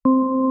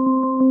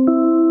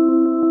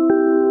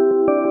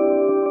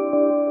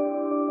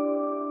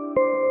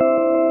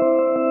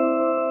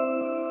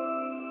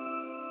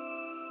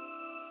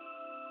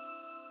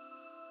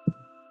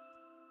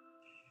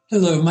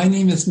Hello, my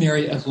name is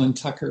Mary Evelyn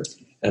Tucker.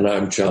 And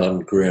I'm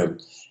John Grimm.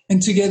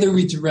 And together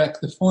we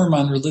direct the Forum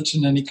on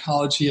Religion and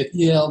Ecology at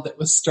Yale that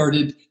was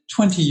started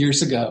 20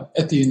 years ago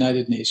at the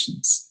United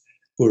Nations.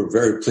 We're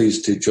very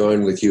pleased to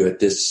join with you at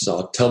this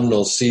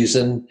autumnal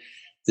season,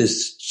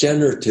 this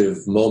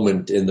generative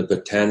moment in the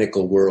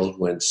botanical world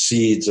when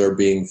seeds are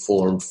being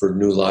formed for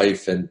new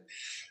life. And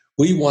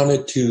we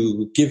wanted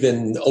to give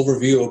a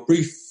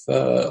brief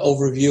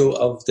overview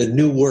of the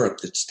new work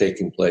that's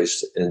taking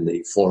place in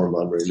the Forum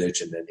on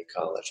Religion and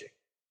Ecology.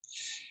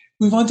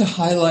 We want to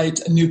highlight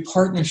a new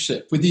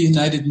partnership with the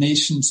United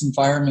Nations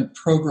Environment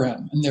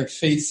Program and their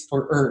Faith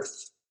for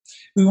Earth.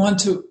 We want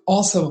to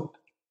also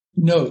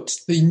note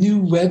the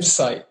new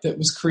website that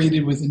was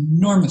created with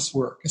enormous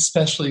work,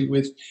 especially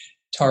with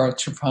Tara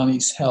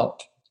Trapani's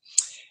help.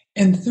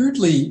 And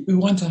thirdly, we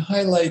want to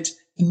highlight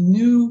a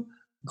new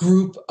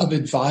group of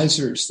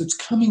advisors that's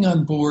coming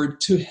on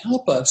board to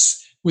help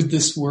us with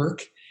this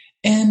work.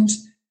 And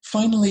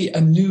finally,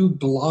 a new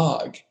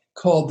blog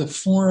called the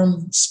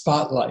Forum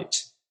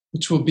Spotlight,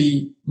 which will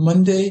be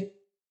Monday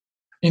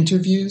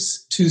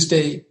interviews,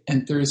 Tuesday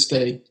and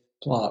Thursday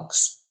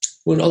blogs.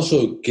 We'll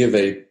also give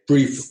a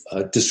brief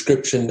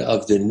description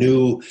of the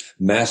new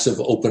massive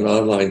open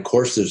online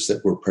courses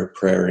that we're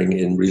preparing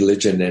in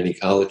religion and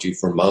ecology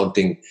for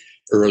mounting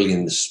early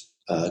in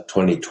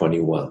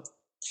 2021.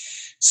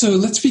 So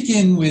let's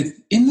begin with,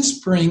 in the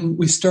spring,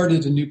 we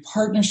started a new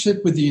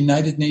partnership with the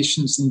United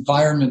Nations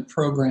Environment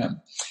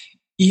Program.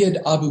 Iyad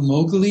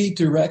Abu-Mogli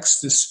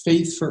directs this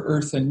Faith for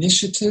Earth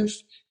initiative,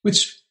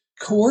 which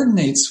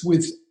coordinates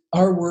with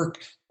our work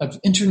of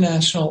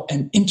international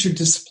and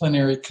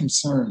interdisciplinary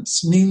concerns,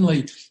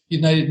 namely the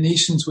United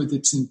Nations with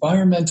its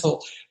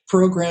environmental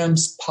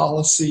programs,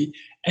 policy,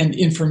 and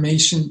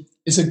information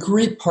is a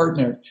great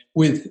partner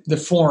with the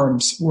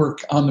Forum's work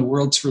on the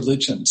world's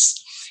religions.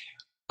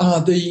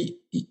 The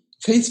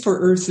Faith for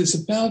Earth is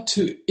about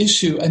to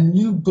issue a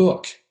new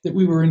book that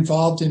we were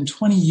involved in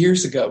 20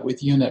 years ago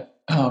with UNEP.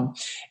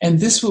 And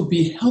this will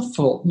be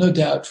helpful, no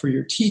doubt, for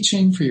your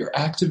teaching, for your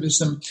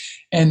activism,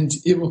 and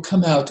it will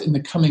come out in the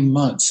coming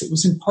months. It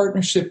was in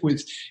partnership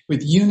with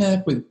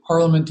UNEP, with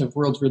Parliament of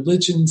World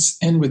Religions,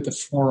 and with the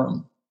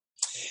Forum.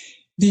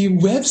 The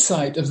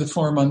website of the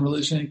Forum on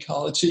Religion and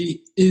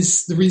Ecology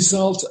is the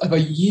result of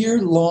a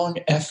year-long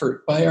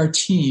effort by our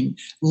team,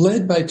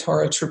 led by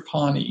Tara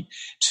Trapani,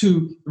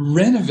 to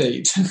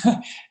renovate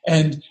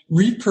and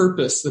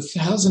repurpose the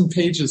 1,000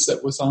 pages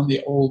that was on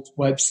the old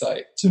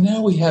website. So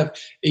now we have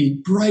a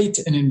bright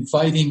and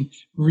inviting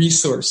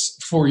resource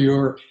for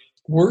your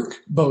work,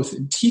 both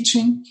in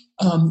teaching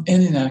and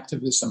in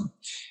activism.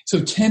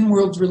 So 10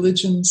 world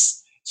religions,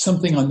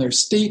 something on their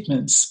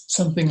statements,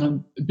 something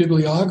on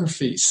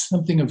bibliographies,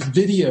 something of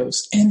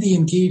videos, and the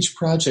engaged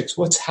projects,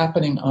 what's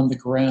happening on the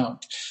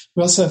ground.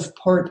 We also have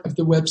part of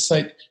the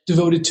website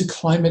devoted to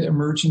climate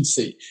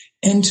emergency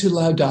and to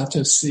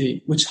Laudato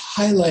Si, which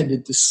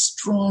highlighted the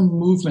strong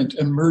movement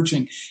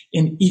emerging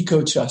in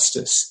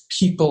eco-justice,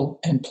 people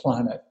and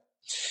planet.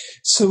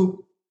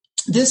 So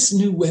this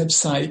new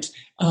website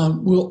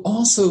will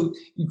also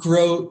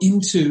grow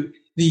into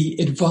the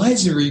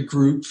advisory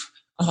group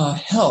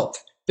help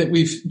that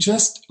we've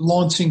just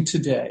launching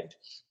today.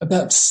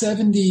 About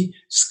 70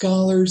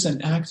 scholars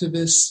and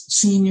activists,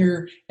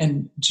 senior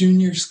and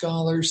junior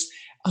scholars,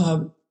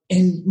 and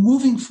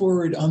moving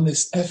forward on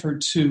this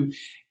effort to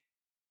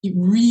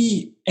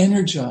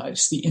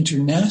re-energize the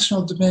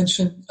international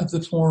dimension of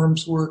the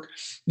Forum's work,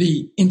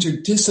 the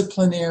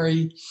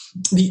interdisciplinary,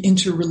 the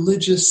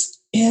interreligious,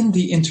 and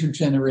the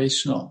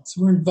intergenerational.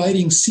 So we're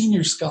inviting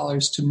senior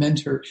scholars to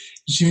mentor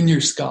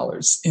junior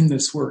scholars in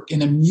this work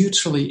in a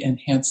mutually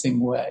enhancing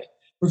way.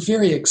 We're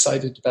very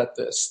excited about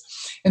this.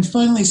 And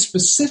finally,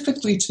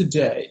 specifically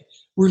today,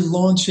 we're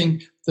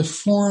launching the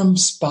Forum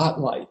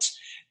Spotlight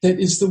that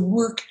is the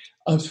work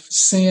of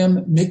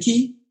Sam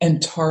Mickey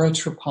and Tara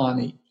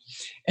Trapani.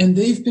 And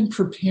they've been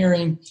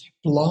preparing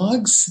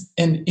blogs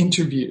and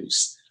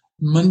interviews,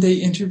 Monday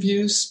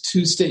interviews,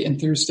 Tuesday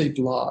and Thursday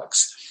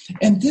blogs.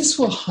 And this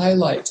will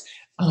highlight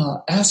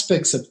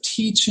aspects of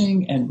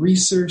teaching and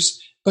research,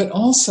 but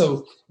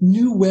also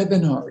new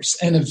webinars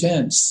and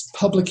events,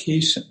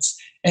 publications.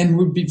 And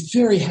we'd be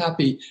very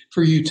happy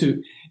for you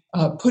to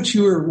put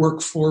your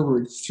work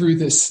forward through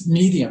this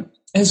medium.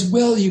 As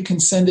well, you can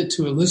send it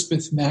to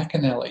Elizabeth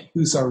McAnally,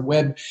 who's our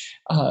web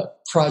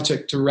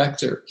project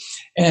director,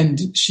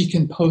 and she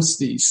can post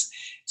these.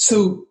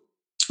 So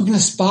we're going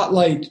to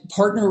spotlight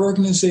partner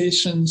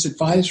organizations,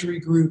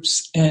 advisory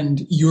groups,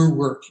 and your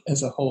work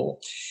as a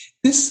whole.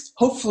 This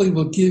hopefully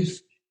will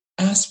give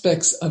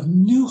aspects of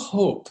new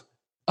hope,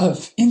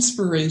 of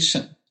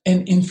inspiration,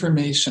 and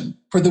information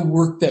for the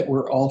work that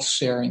we're all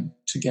sharing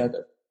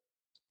together.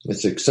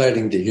 It's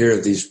exciting to hear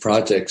of these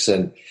projects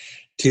and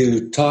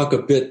to talk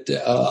a bit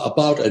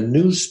about a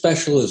new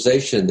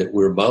specialization that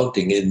we're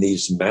mounting in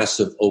these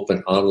massive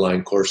open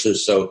online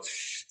courses. So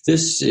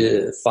This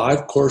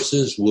 5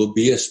 courses will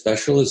be a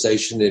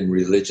specialization in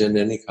religion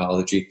and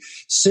ecology,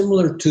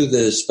 similar to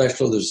the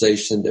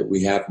specialization that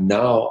we have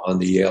now on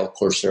the Yale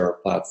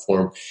Coursera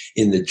platform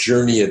in the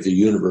Journey of the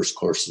Universe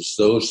courses.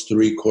 Those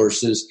 3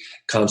 courses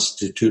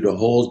constitute a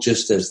whole,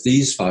 just as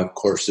these 5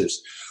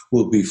 courses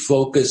will be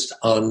focused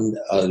on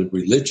the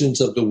religions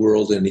of the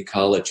world and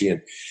ecology.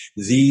 And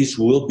these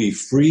will be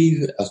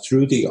free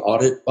through the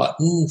audit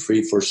button,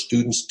 free for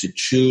students to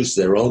choose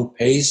their own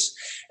pace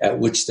at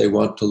which they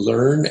want to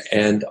learn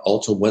and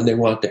also when they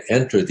want to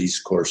enter these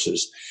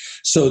courses.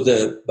 So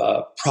the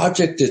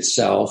project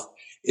itself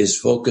is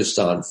focused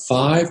on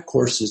 5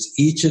 courses.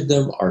 Each of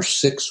them are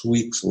 6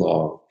 weeks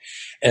long.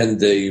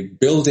 And the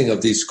building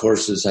of these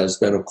courses has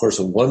been, of course,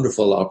 a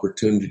wonderful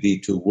opportunity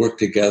to work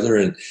together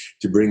and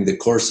to bring the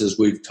courses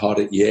we've taught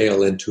at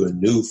Yale into a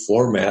new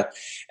format.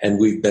 And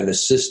we've been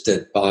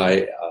assisted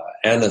by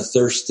Anna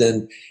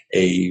Thurston,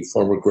 a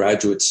former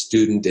graduate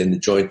student in the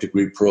Joint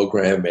Degree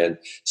Program, and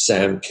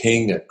Sam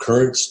King, a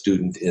current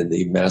student in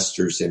the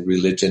Master's in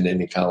Religion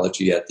and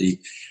Ecology at the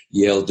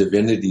Yale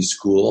Divinity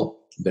School.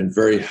 Been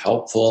very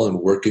helpful, and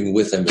working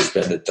with them has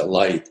been a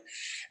delight.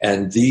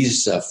 And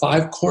these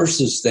 5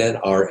 courses then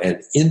are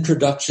an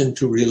introduction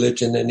to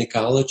religion and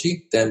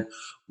ecology, then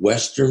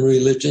Western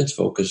religions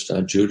focused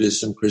on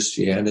Judaism,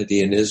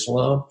 Christianity, and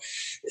Islam,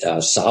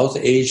 South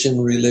Asian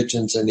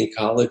religions and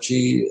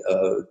ecology,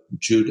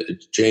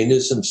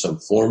 Jainism, some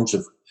forms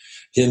of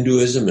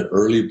Hinduism and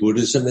early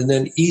Buddhism, and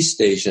then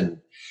East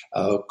Asian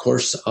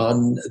course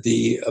on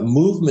the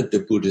movement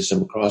of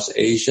Buddhism across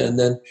Asia, and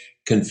then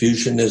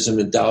Confucianism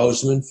and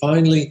Taoism, and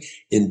finally,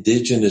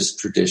 indigenous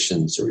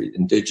traditions or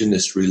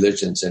indigenous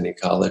religions and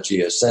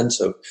ecology, a sense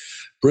of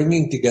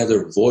bringing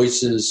together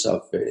voices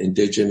of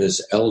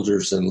indigenous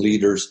elders and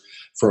leaders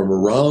from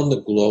around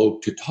the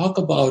globe to talk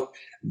about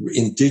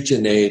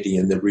indigeneity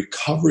and the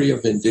recovery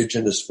of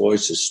indigenous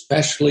voice,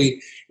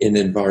 especially in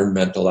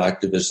environmental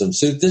activism.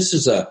 So this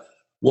is a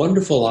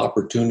wonderful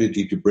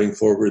opportunity to bring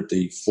forward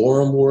the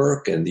forum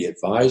work and the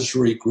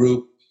advisory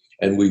group,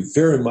 and we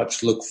very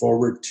much look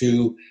forward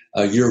to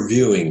your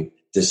viewing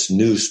this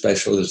new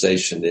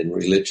specialization in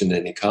religion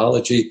and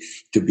ecology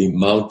to be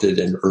mounted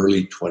in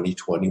early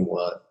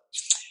 2021.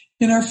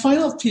 And our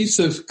final piece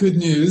of good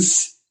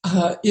news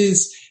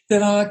is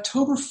that on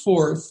October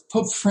 4th,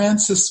 Pope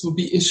Francis will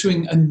be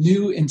issuing a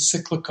new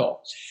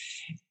encyclical.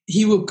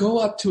 He will go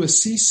up to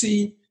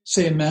Assisi,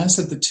 say a mass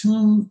at the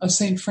tomb of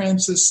St.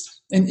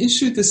 Francis, and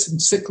issue this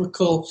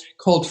encyclical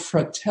called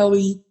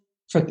Fratelli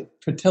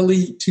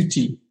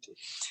Tutti.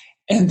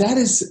 And that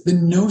is the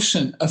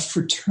notion of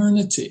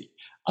fraternity,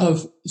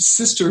 of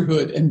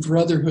sisterhood and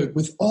brotherhood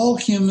with all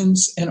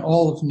humans and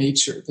all of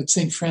nature that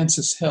St.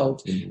 Francis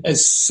held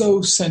as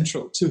so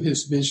central to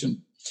his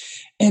vision.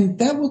 And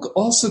that will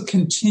also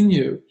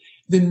continue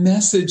the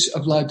message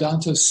of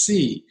Laudato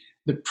Si,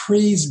 the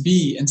Praise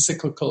Be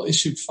encyclical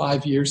issued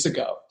 5 years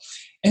ago.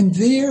 And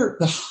there,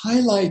 the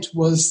highlight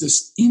was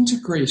this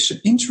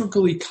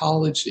integral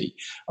ecology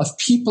of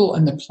people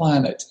and the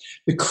planet.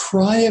 The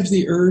cry of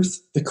the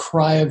earth, the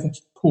cry of the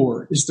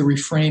poor is the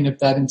refrain of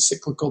that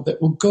encyclical that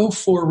will go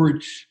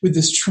forward with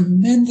this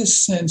tremendous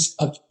sense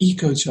of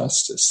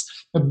eco-justice,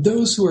 of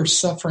those who are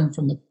suffering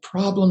from the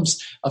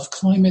problems of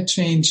climate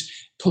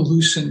change,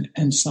 pollution,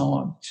 and so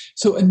on.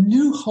 So a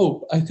new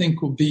hope, I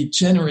think, will be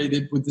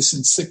generated with this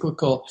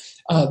encyclical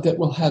that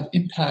will have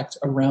impact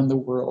around the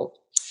world.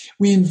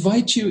 We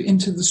invite you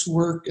into this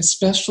work,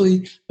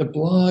 especially the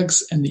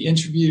blogs and the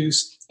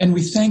interviews, and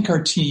we thank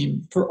our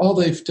team for all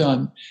they've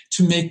done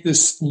to make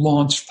this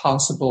launch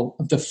possible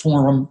of the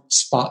Forum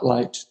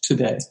Spotlight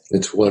today.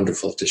 It's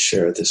wonderful to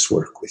share this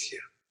work with you.